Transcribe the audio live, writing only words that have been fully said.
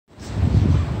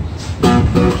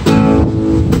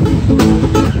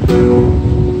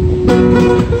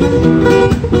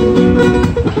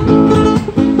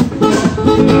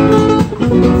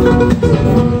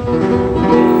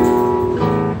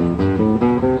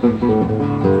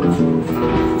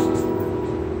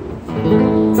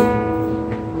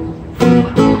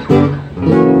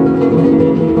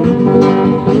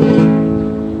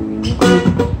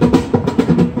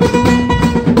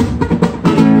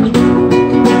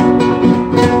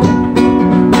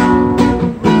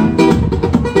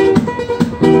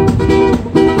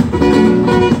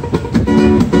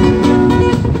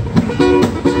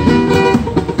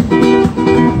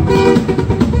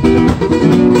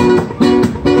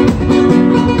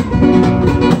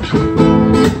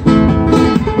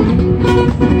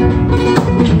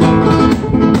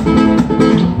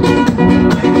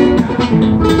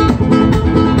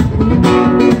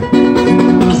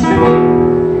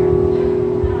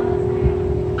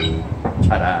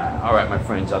Ta-da! All right, my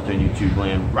friends out there in YouTube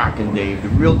land, Rockin' Dave, the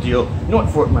real deal,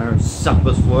 North Fort Myers,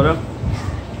 Southwest Florida.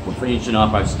 We're finishing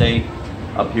off our stay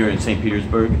up here in St.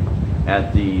 Petersburg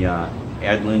at the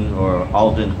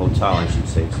Alden Hotel, I should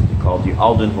say. It's called the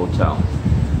Alden Hotel.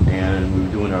 And we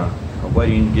were doing a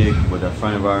wedding gig with a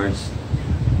friend of ours.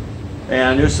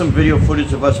 And there's some video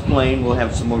footage of us playing. We'll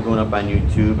have some more going up on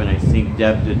YouTube. And I think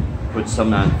Deb did put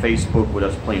some on Facebook with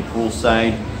us playing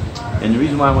poolside. And the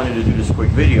reason why I wanted to do this quick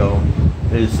video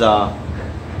is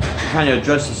kind of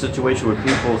address the situation where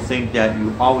people think that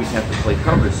you always have to play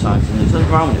cover songs, and there's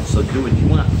nothing wrong with it, so do what you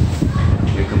want.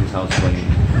 Here comes house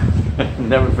playing.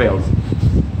 Never fails.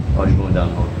 Oh, you're going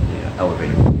down the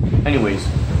elevator. Anyways,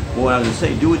 what I was going to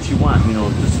say, do what you want, you know,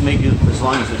 just make it as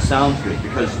long as it sounds good,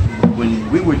 because when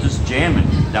we were just jamming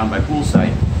down by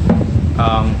poolside,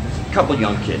 a couple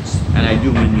young kids, and I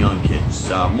do mean young kids,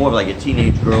 more like a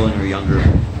teenage girl and her younger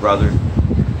brother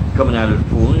coming out of the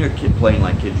pool, and they're playing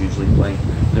like kids usually play.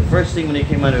 The first thing when they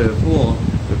came out of the pool,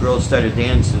 the girls started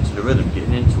dancing to the rhythm,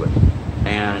 getting into it.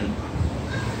 And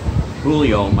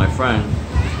Julio, my friend,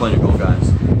 was playing the Go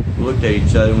Gods, we looked at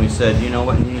each other and we said, you know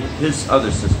what, his other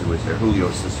sister was there,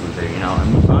 Julio's sister was there, you know,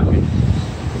 and we're talking.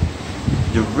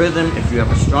 The rhythm, if you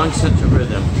have a strong sense of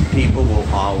rhythm, people will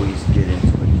always get into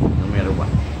it, no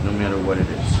matter what it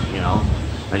is, you know.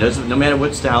 And no matter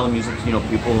what style of music, you know,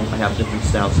 people have different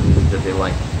styles of music that they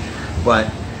like.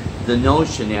 But the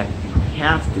notion that you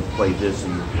have to play this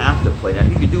and you have to play that,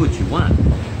 you can do what you want.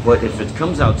 But if it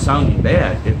comes out sounding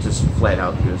bad, it's just flat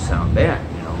out going to sound bad.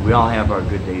 You know, we all have our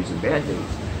good days and bad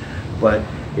days. But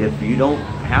if you don't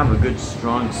have a good,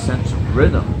 strong sense of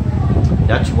rhythm,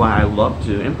 that's why I love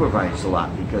to improvise a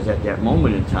lot, because at that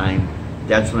moment in time,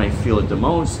 that's when I feel it the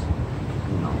most.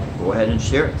 You know, go ahead and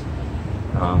share it.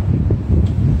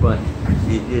 But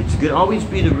it's good, always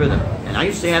be the rhythm. And I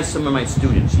used to ask some of my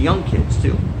students, young kids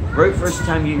too, very first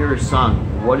time you hear a song,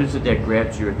 what is it that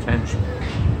grabs your attention?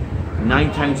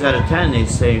 9 times out of 10, they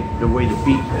say the way the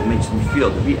beat makes me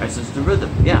feel. The beat, I said, it's the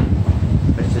rhythm, yeah.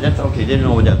 I said, that's okay, they didn't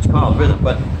know what that's called, rhythm,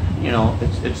 but you know,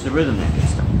 it's the rhythm that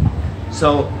gets them.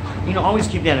 So, you know, always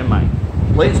keep that in mind.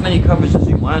 Play as many covers as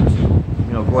you want to.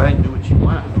 You know, go ahead and do what you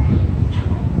want.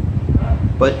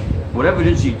 But whatever it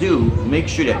is you do, make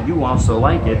sure that you also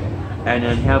like it, and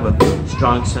then have a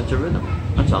strong sense of rhythm.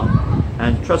 That's all.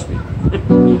 And trust me,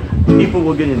 people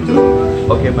will get into it.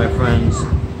 Okay, my friends,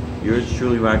 yours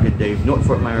truly, Rockin' Dave, North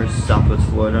Fort Myers, Southwest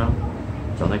Florida.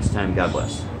 Until next time, God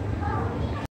bless.